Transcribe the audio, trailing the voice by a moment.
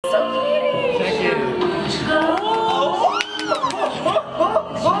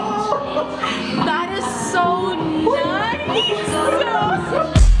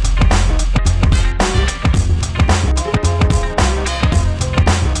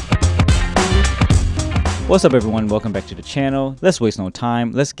What's up everyone, welcome back to the channel. Let's waste no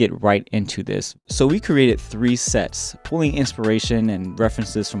time, let's get right into this. So we created 3 sets, pulling inspiration and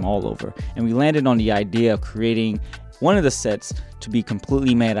references from all over, and we landed on the idea of creating one of the sets to be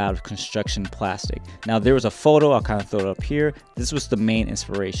completely made out of construction plastic. Now there was a photo, I'll kind of throw it up here. This was the main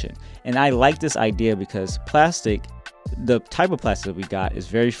inspiration, and I like this idea because plastic, the type of plastic that we got, is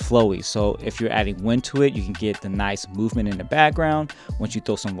very flowy. So if you're adding wind to it, you can get the nice movement in the background. Once you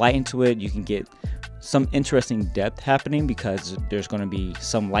throw some light into it, you can get some interesting depth happening because there's going to be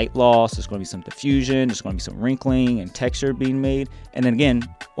some light loss, there's going to be some diffusion, there's going to be some wrinkling and texture being made, and then again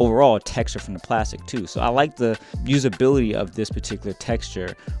overall texture from the plastic too. So I like the usability of this particular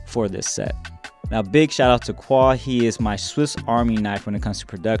texture for this set. Now big shout out to Kwa. He is my Swiss Army knife when it comes to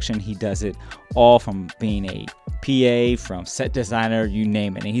production. He does it all from being a PA, from set designer, you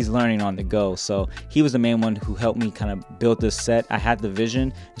name it, and he's learning on the go. So he was the main one who helped me kind of build this set. I had the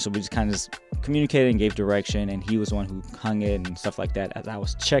vision, and so we just kind of just communicated and gave direction, and he was the one who hung it and stuff like that as I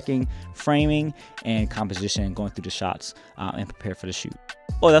was checking framing and composition and going through the shots and prepare for the shoot.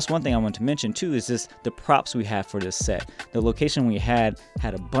 Oh, that's one thing I want to mention too, is just the props we have for this set. The location we had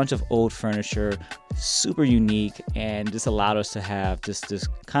a bunch of old furniture, super unique, and this allowed us to have just this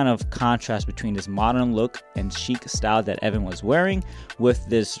kind of contrast between this modern look and chic style that Evan was wearing with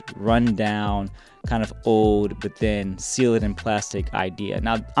this rundown kind of old but then seal it in plastic idea.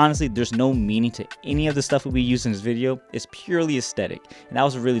 Now honestly, there's no meaning to any of the stuff that we use in this video. It's purely aesthetic, and that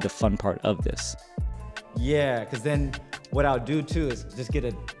was really the fun part of this. Yeah, because then what I'll do too is just get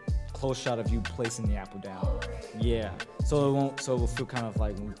a close shot of you placing the apple down. Yeah, so it will feel kind of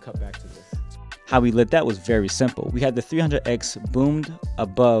like when we cut back to this. How we lit that was very simple. We had the 300X boomed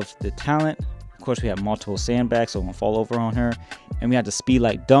above the talent. Of course, we had multiple sandbags so it won't fall over on her. And we had the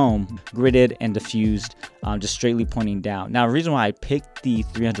speedlight dome gridded and diffused, just straightly pointing down. Now, the reason why I picked the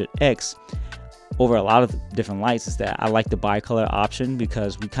 300X over a lot of different lights is that I like the bicolor option,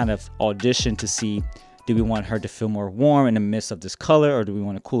 because we kind of auditioned to see, do we want her to feel more warm in the midst of this color, or do we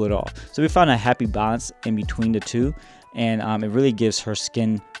want to cool it off? So we found a happy balance in between the two, and it really gives her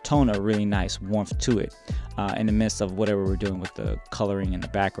skin tone a really nice warmth to it in the midst of whatever we're doing with the coloring in the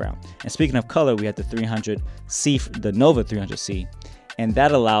background. And speaking of color, we had the 300C, the Nova 300C, and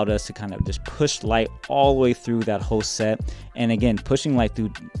that allowed us to kind of just push light all the way through that whole set. And again, pushing light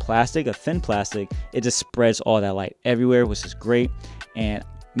through plastic, a thin plastic, it just spreads all that light everywhere, which is great. And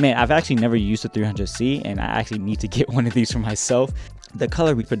man, I've actually never used the 300C, and I actually need to get one of these for myself. The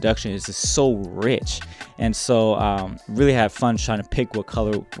color reproduction is just so rich, and so really had fun trying to pick what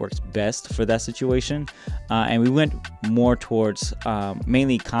color works best for that situation. And we went more towards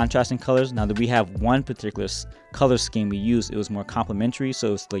mainly contrasting colors. Now that we have one particular color scheme we used, it was more complementary,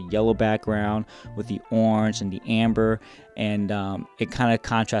 so it's the yellow background with the orange and the amber, and it kind of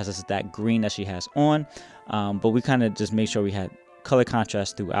contrasts with that green that she has on, but we kind of just made sure we had color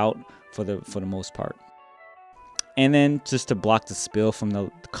contrast throughout for the most part. And then just to block the spill from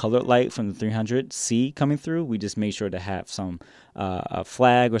the colored light from the 300C coming through, we just made sure to have some a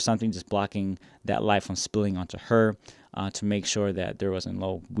flag or something just blocking that light from spilling onto her, to make sure that there wasn't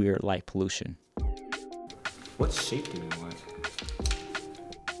no weird light pollution. What shape do we want?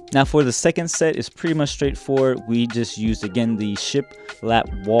 Now for the second set, it's pretty much straightforward. We just used again the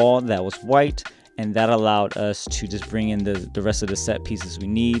shiplap wall that was white, and that allowed us to just bring in the rest of the set pieces we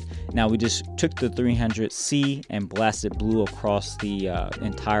need. Now we just took the 300C and blasted blue across the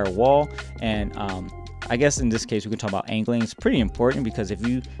entire wall, and I guess in this case we can talk about angling. It's pretty important, because if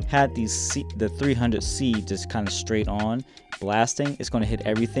you had the 300C just kind of straight on blasting, it's going to hit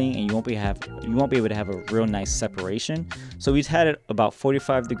everything, and you won't be able to have a real nice separation. So we had it about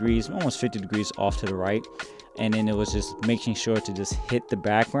 45 degrees, almost 50 degrees off to the right. And then it was just making sure to just hit the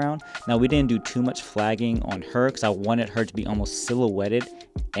background. Now we didn't do too much flagging on her, because I wanted her to be almost silhouetted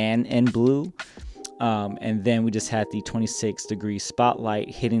and in blue. And then we just had the 26-degree spotlight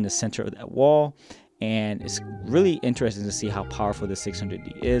hitting the center of that wall. And it's really interesting to see how powerful the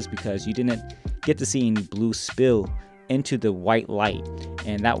 600D is, because you didn't get to see any blue spill into the white light,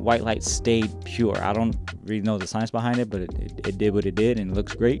 and that white light stayed pure. I don't really know the science behind it, but it did what it did, and it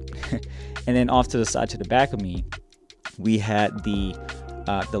looks great. And then off to the side to the back of me, we had the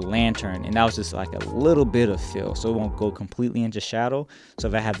lantern, and that was just like a little bit of fill, so it won't go completely into shadow. So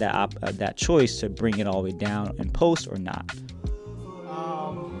if I had that choice to bring it all the way down in post or not.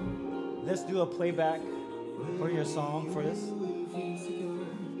 Let's do a playback for your song for this.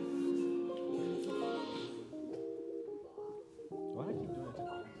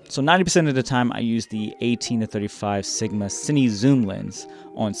 So 90% of the time I use the 18-35 Sigma Cine Zoom lens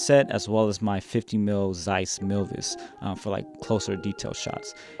on set, as well as my 50mm Zeiss Milvis for like closer detail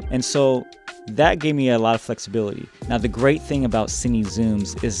shots. And so that gave me a lot of flexibility. Now the great thing about Cine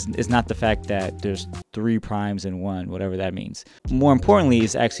Zooms is not the fact that there's 3 primes in one, whatever that means. More importantly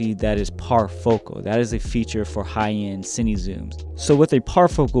is actually that it's parfocal. That is a feature for high-end Cine Zooms. So with a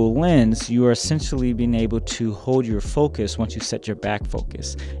parfocal lens, you are essentially being able to hold your focus once you set your back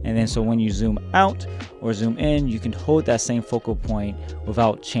focus. And then so when you zoom out or zoom in, you can hold that same focal point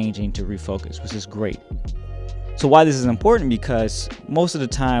without changing to refocus, which is great. So why this is important, because most of the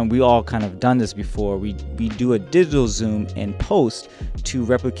time we all kind of done this before. We do a digital zoom in post to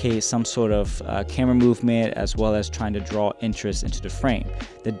replicate some sort of camera movement, as well as trying to draw interest into the frame.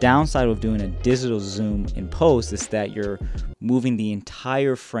 The downside of doing a digital zoom in post is that you're moving the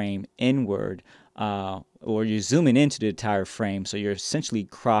entire frame inward, or you're zooming into the entire frame, so you're essentially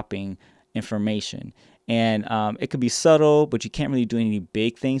cropping information. And it could be subtle, but you can't really do any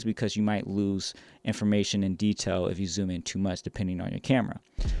big things because you might lose information in detail if you zoom in too much, depending on your camera.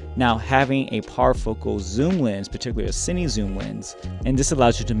 Now, having a parfocal zoom lens, particularly a Cine Zoom lens, and this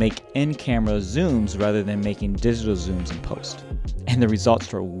allows you to make in-camera zooms rather than making digital zooms in post. And the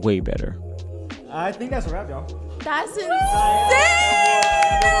results are way better. I think that's a wrap, y'all. That's insane!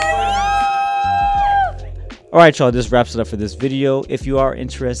 Alright y'all, this wraps it up for this video. If you are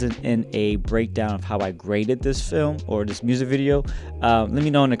interested in a breakdown of how I graded this film or this music video, let me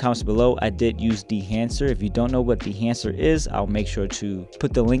know in the comments below. I did use Dehancer. If you don't know what Dehancer is, I'll make sure to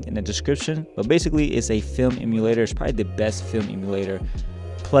put the link in the description. But basically, it's a film emulator. It's probably the best film emulator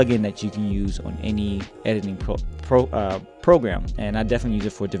plugin that you can use on any editing program, and I definitely use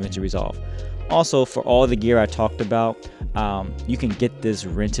it for DaVinci Resolve. Also, for all the gear I talked about, you can get this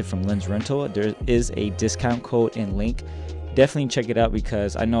rented from Lens Rental. There is a discount code and link. Definitely check it out,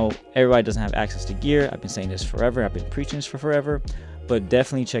 because I know everybody doesn't have access to gear. I've been saying this forever. I've been preaching this for forever. But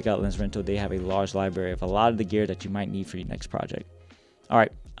definitely check out Lens Rental. They have a large library of a lot of the gear that you might need for your next project. All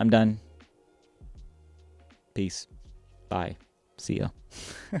right, I'm done. Peace. Bye. See ya.